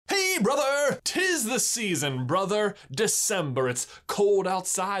brother! 'Tis the season, brother. December. It's cold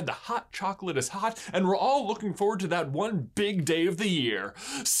outside, the hot chocolate is hot, and we're all looking forward to that one big day of the year.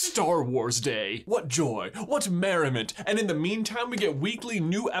 Star Wars Day. What joy, what merriment. And in the meantime, we get weekly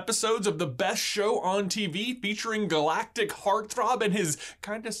new episodes of the best show on TV featuring galactic heartthrob and his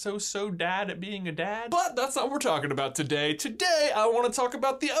kinda so-so dad at being a dad. But that's not what we're talking about today. Today, I want to talk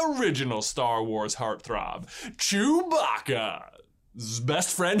about the original Star Wars heartthrob, Chewbacca's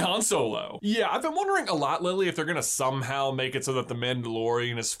best friend Han Solo. Yeah, I've been wondering a lot lately if they're gonna somehow make it so that the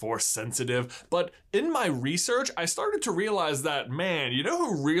Mandalorian is force sensitive, but in my research, I started to realize that, man, you know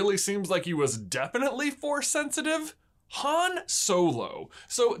who really seems like he was definitely force sensitive? Han Solo.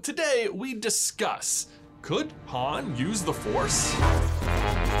 So today we discuss, could Han use the Force?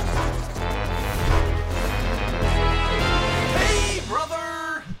 Hey,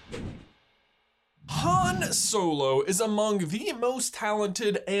 brother! Han Solo is among the most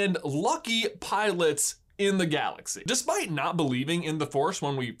talented and lucky pilots in the galaxy. Despite not believing in the Force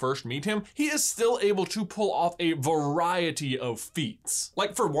when we first meet him, he is still able to pull off a variety of feats.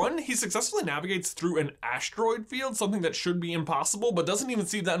 Like, for one, he successfully navigates through an asteroid field, something that should be impossible, but doesn't even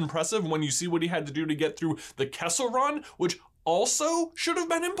seem that impressive when you see what he had to do to get through the Kessel Run, which also should have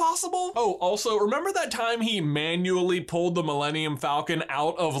been impossible. Oh, also, remember that time he manually pulled the Millennium Falcon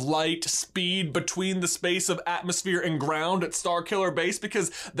out of light speed between the space of atmosphere and ground at Starkiller Base?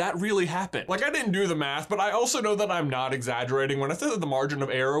 Because that really happened. Like, I didn't do the math, but I also know that I'm not exaggerating when I said that the margin of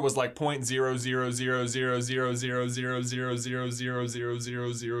error was like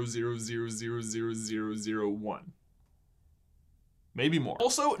 0.00000000000000000000001. Maybe more.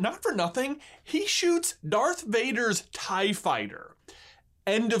 Also, not for nothing, he shoots Darth Vader's TIE fighter.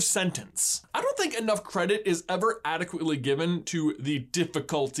 End of sentence. I don't think enough credit is ever adequately given to the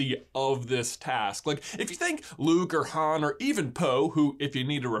difficulty of this task. Like, if you think Luke or Han or even Poe, who, if you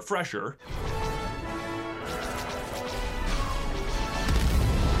need a refresher,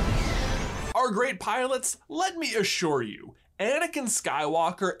 are great pilots, let me assure you, Anakin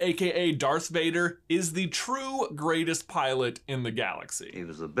Skywalker, aka Darth Vader, is the true greatest pilot in the galaxy. He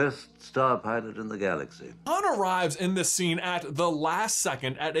was the best star pilot in the galaxy. Han arrives in this scene at the last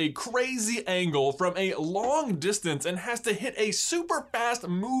second at a crazy angle from a long distance and has to hit a super fast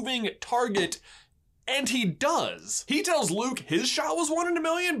moving target. And he does. He tells Luke his shot was 1 in a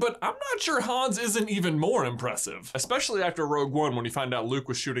million, but I'm not sure Han's isn't even more impressive. Especially after Rogue One, when you find out Luke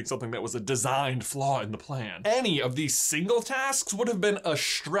was shooting something that was a designed flaw in the plan. Any of these single tasks would have been a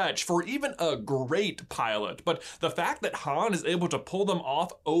stretch for even a great pilot, but the fact that Han is able to pull them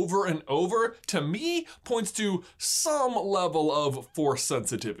off over and over, to me, points to some level of Force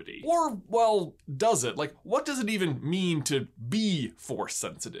sensitivity. Or, well, does it? Like, what does it even mean to be Force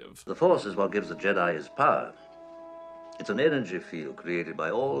sensitive? The Force is what gives the Jedi his power. It's an energy field created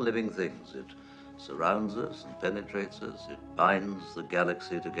by all living things. It surrounds us and penetrates us. It binds the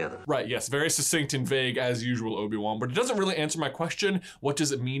galaxy together. Right, yes, very succinct and vague as usual, Obi-Wan, but it doesn't really answer my question, what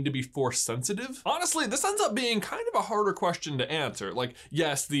does it mean to be Force sensitive? Honestly, this ends up being kind of a harder question to answer. Like,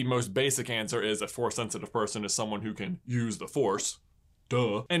 yes, the most basic answer is a Force sensitive person is someone who can use the Force.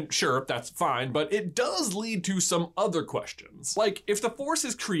 Duh. And sure, that's fine, but it does lead to some other questions. Like, if the Force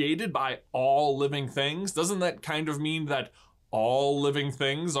is created by all living things, doesn't that kind of mean that all living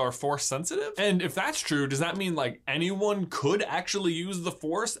things are Force sensitive? And if that's true, does that mean like anyone could actually use the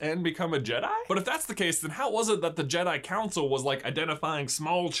Force and become a Jedi? But if that's the case, then how was it that the Jedi Council was like identifying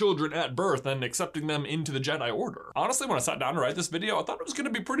small children at birth and accepting them into the Jedi Order? Honestly, when I sat down to write this video, I thought it was gonna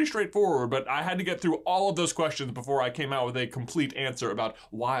be pretty straightforward, but I had to get through all of those questions before I came out with a complete answer about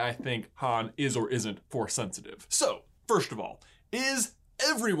why I think Han is or isn't Force sensitive. So, first of all, is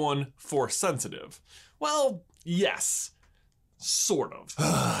everyone Force sensitive? Well, yes. Sort of.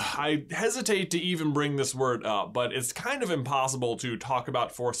 I hesitate to even bring this word up, but it's kind of impossible to talk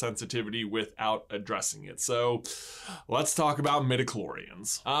about Force sensitivity without addressing it. So let's talk about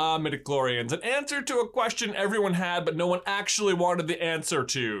midichlorians. Midichlorians, an answer to a question everyone had, but no one actually wanted the answer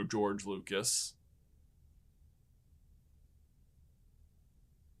to, George Lucas.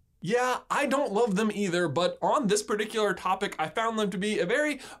 Yeah, I don't love them either, but on this particular topic, I found them to be a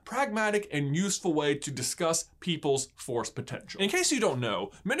very pragmatic and useful way to discuss people's Force potential. In case you don't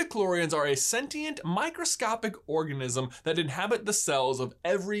know, midichlorians are a sentient, microscopic organism that inhabit the cells of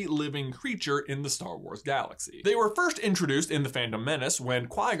every living creature in the Star Wars galaxy. They were first introduced in The Phantom Menace when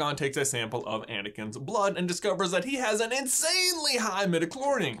Qui-Gon takes a sample of Anakin's blood and discovers that he has an insanely high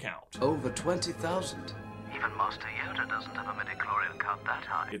midichlorian count. Over 20,000. Even Master Yoda doesn't have a midichlorian count that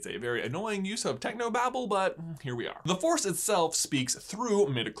high. It's a very annoying use of technobabble, but here we are. The Force itself speaks through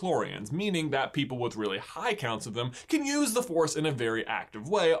midichlorians, meaning that people with really high counts of them can use the Force in a very active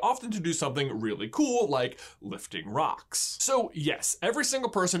way, often to do something really cool like lifting rocks. So yes, every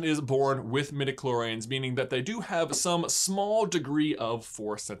single person is born with midichlorians, meaning that they do have some small degree of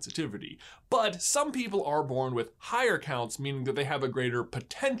Force sensitivity. But some people are born with higher counts, meaning that they have a greater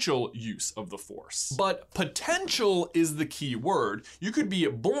potential use of the Force. But potential is the key word. You could be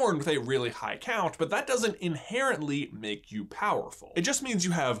born with a really high count, but that doesn't inherently make you powerful. It just means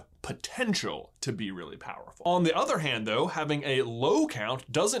you have potential to be really powerful. On the other hand though, having a low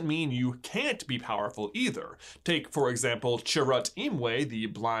count doesn't mean you can't be powerful either. Take for example Chirrut Imwe, the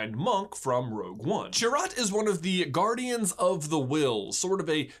blind monk from Rogue One. Chirrut is one of the guardians of the will, sort of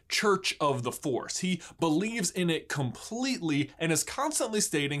a church of the Force. He believes in it completely and is constantly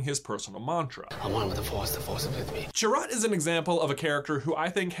stating his personal mantra. I'm one with the Force is with me. Chirrut is an example of a character who I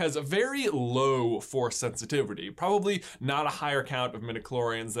think has a very low Force sensitivity, probably not a higher count of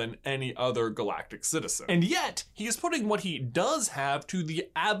midichlorians than any other galactic citizen. And yet, he is putting what he does have to the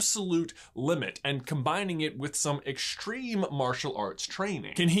absolute limit and combining it with some extreme martial arts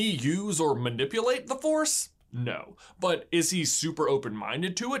training. Can he use or manipulate the Force? No. But is he super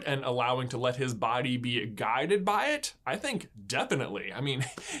open-minded to it and allowing to let his body be guided by it? I think definitely. I mean,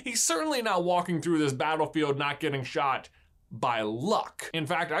 he's certainly not walking through this battlefield not getting shot by luck. In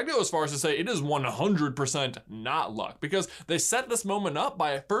fact, I'd go as far as to say it is 100% not luck, because they set this moment up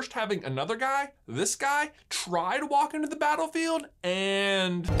by first having another guy, this guy, try to walk into the battlefield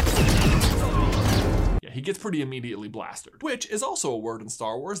and he gets pretty immediately blasted, which is also a word in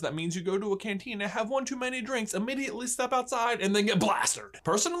Star Wars that means you go to a cantina, have one too many drinks, immediately step outside, and then get blasted.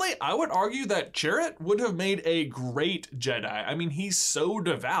 Personally, I would argue that Chirrut would have made a great Jedi. I mean, he's so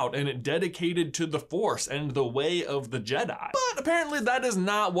devout and dedicated to the Force and the way of the Jedi. But apparently that is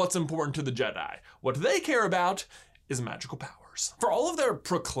not what's important to the Jedi. What they care about is magical power. For all of their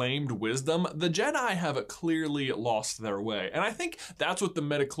proclaimed wisdom, the Jedi have clearly lost their way, and I think that's what the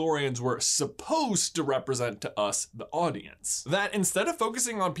midichlorians were supposed to represent to us, the audience. That instead of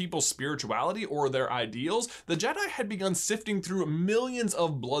focusing on people's spirituality or their ideals, the Jedi had begun sifting through millions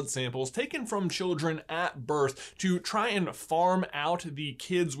of blood samples taken from children at birth to try and farm out the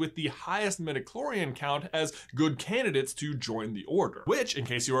kids with the highest midichlorian count as good candidates to join the Order. Which, in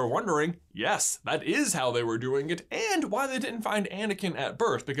case you are wondering, yes, that is how they were doing it, and why they didn't find Anakin at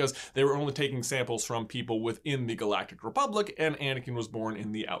birth, because they were only taking samples from people within the Galactic Republic, and Anakin was born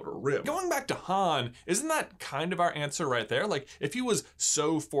in the Outer Rim. Going back to Han, isn't that kind of our answer right there? Like, if he was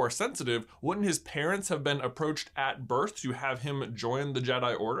so Force sensitive, wouldn't his parents have been approached at birth to have him join the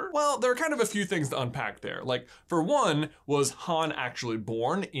Jedi Order? Well, there are kind of a few things to unpack there. Like, for one, was Han actually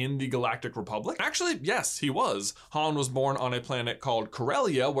born in the Galactic Republic? Actually, yes, he was. Han was born on a planet called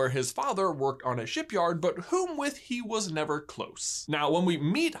Corellia, where his father worked on a shipyard, but whom with he was never close. Now, when we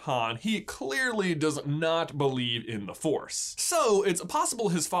meet Han, he clearly does not believe in the Force. So it's possible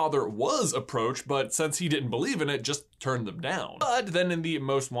his father was approached, but since he didn't believe in it, just turned them down. But then in the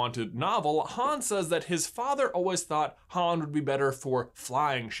Most Wanted novel, Han says that his father always thought Han would be better for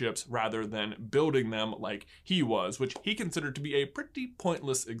flying ships rather than building them like he was, which he considered to be a pretty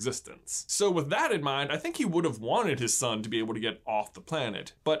pointless existence. So with that in mind, I think he would have wanted his son to be able to get off the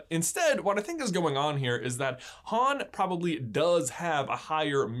planet. But instead, what I think is going on here is that Han probably does have a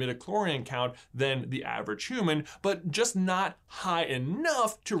higher midichlorian count than the average human, but just not high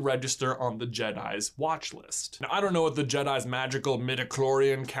enough to register on the Jedi's watch list. Now, I don't know what the Jedi's magical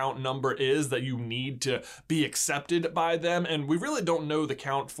midichlorian count number is that you need to be accepted by them, and we really don't know the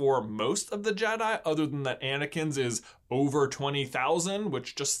count for most of the Jedi, other than that Anakin's is over 20,000,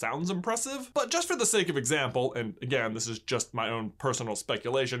 which just sounds impressive. But just for the sake of example, and again, this is just my own personal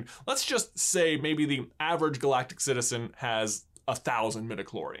speculation, let's just say maybe the average galactic citizen has 1,000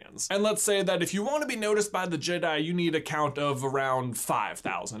 midichlorians. And let's say that if you want to be noticed by the Jedi, you need a count of around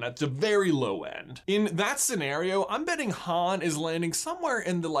 5,000 at the very low end. In that scenario, I'm betting Han is landing somewhere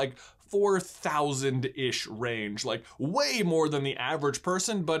in the like 4,000-ish range, like way more than the average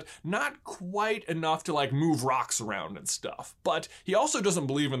person, but not quite enough to like move rocks around and stuff. But he also doesn't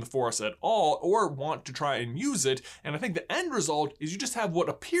believe in the Force at all or want to try and use it, and I think the end result is you just have what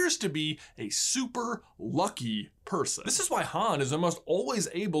appears to be a super lucky person. This is why Han is almost always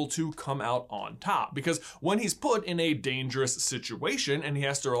able to come out on top, because when he's put in a dangerous situation and he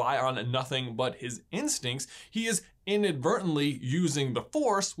has to rely on nothing but his instincts, he is inadvertently using the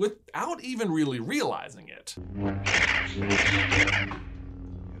Force without even really realizing it. You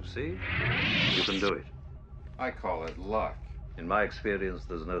see? You can do it. I call it luck. In my experience,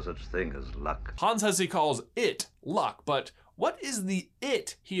 there's no such thing as luck. Han says he calls it luck, but what is the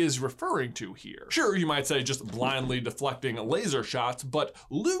it he is referring to here? Sure, you might say just blindly deflecting laser shots, but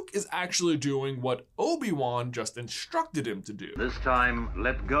Luke is actually doing what Obi-Wan just instructed him to do. This time,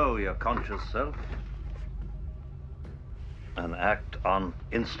 let go your conscious self and act on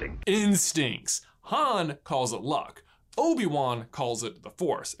instinct. Instincts. Han calls it luck. Obi-Wan calls it the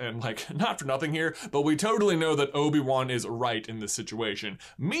Force, and like, not for nothing here, but we totally know that Obi-Wan is right in this situation,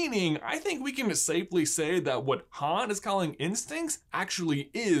 meaning I think we can safely say that what Han is calling instincts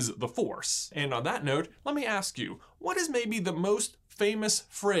actually is the Force. And on that note, let me ask you, what is maybe the most famous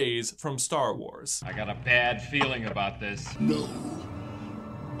phrase from Star Wars? I got a bad feeling about this. No,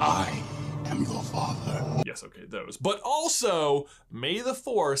 I am your father. Yes, okay, those. But also, may the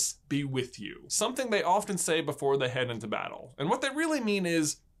Force be with you. Something they often say before they head into battle. And what they really mean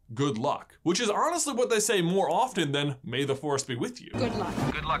is, good luck. Which is honestly what they say more often than, may the Force be with you. Good luck.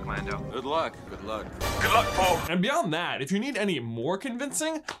 Good luck, Lando. Good luck. Good luck. Good luck, Paul. And beyond that, if you need any more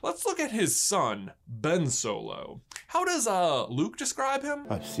convincing, let's look at his son, Ben Solo. How does Luke describe him?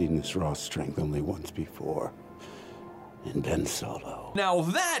 I've seen this raw strength only once before. In Ben Solo. Now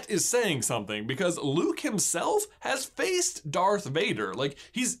that is saying something, because Luke himself has faced Darth Vader. Like,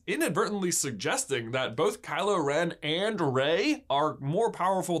 he's inadvertently suggesting that both Kylo Ren and Rey are more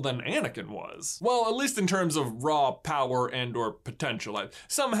powerful than Anakin was. Well, at least in terms of raw power and or potential. I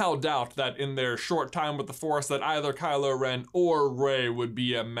somehow doubt that in their short time with the Force that either Kylo Ren or Rey would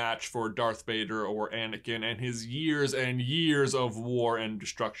be a match for Darth Vader or Anakin and his years and years of war and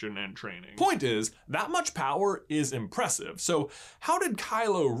destruction and training. Point is, that much power is impressive. So how did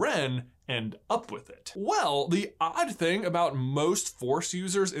Kylo Ren end up with it? Well, the odd thing about most Force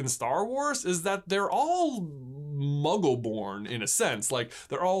users in Star Wars is that they're all Muggle-born in a sense. Like,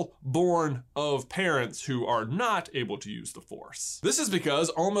 they're all born of parents who are not able to use the Force. This is because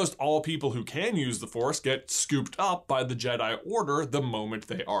almost all people who can use the Force get scooped up by the Jedi Order the moment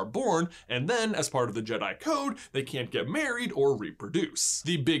they are born, and then as part of the Jedi Code, they can't get married or reproduce.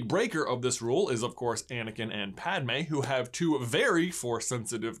 The big breaker of this rule is of course Anakin and Padme, who have two very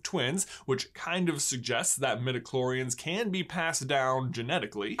Force-sensitive twins, which kind of suggests that midichlorians can be passed down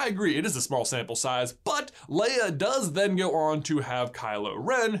genetically. I agree, it is a small sample size, but Leia does then go on to have Kylo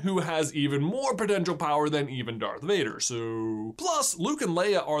Ren, who has even more potential power than even Darth Vader, so... Plus, Luke and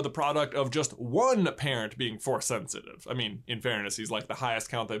Leia are the product of just one parent being Force sensitive. I mean, in fairness, he's like the highest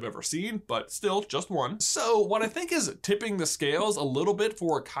count they've ever seen, but still, just one. So, what I think is tipping the scales a little bit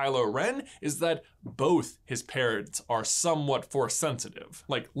for Kylo Ren is that both his parents are somewhat Force sensitive.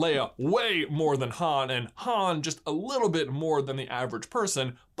 Like, Leia way more than Han, and Han just a little bit more than the average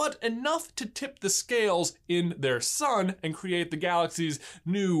person, but enough to tip the scales in their son and create the galaxy's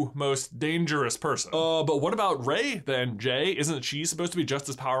new most dangerous person. But what about Rey then, Jay? Isn't she supposed to be just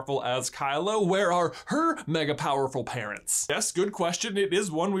as powerful as Kylo? Where are her mega powerful parents? Yes, good question. It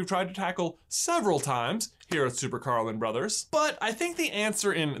is one we've tried to tackle several times here at Super Carlin Brothers. But I think the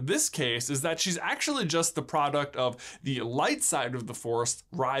answer in this case is that she's actually just the product of the light side of the Force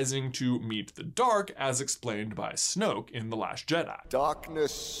rising to meet the dark, as explained by Snoke in The Last Jedi.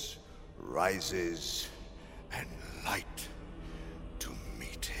 Darkness rises and light to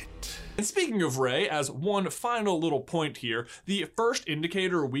meet it. And speaking of Rey, as one final little point here, the first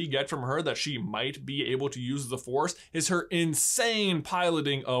indicator we get from her that she might be able to use the Force is her insane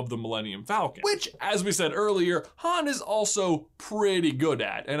piloting of the Millennium Falcon, which, as we said earlier, Han is also pretty good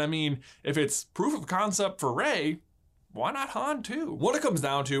at. And I mean, if it's proof of concept for Rey, why not Han too? What it comes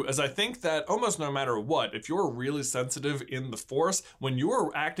down to is I think that almost no matter what, if you're really sensitive in the Force, when you're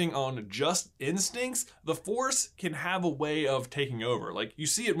acting on just instincts, the Force can have a way of taking over. Like, you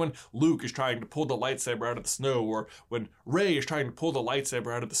see it when Luke is trying to pull the lightsaber out of the snow, or when Rey is trying to pull the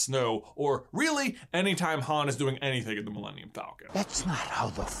lightsaber out of the snow, or really anytime Han is doing anything in the Millennium Falcon. That's not how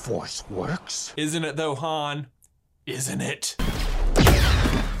the Force works. Isn't it though, Han? Isn't it?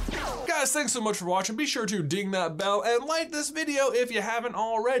 Guys, thanks so much for watching. Be sure to ding that bell and like this video if you haven't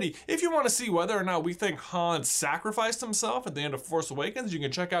already. If you want to see whether or not we think Han sacrificed himself at the end of Force Awakens, you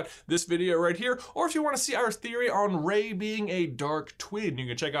can check out this video right here. Or if you want to see our theory on Rey being a dark twin, you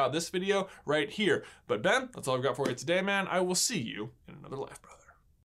can check out this video right here. But Ben, that's all I've got for you today, man. I will see you in another life, brother.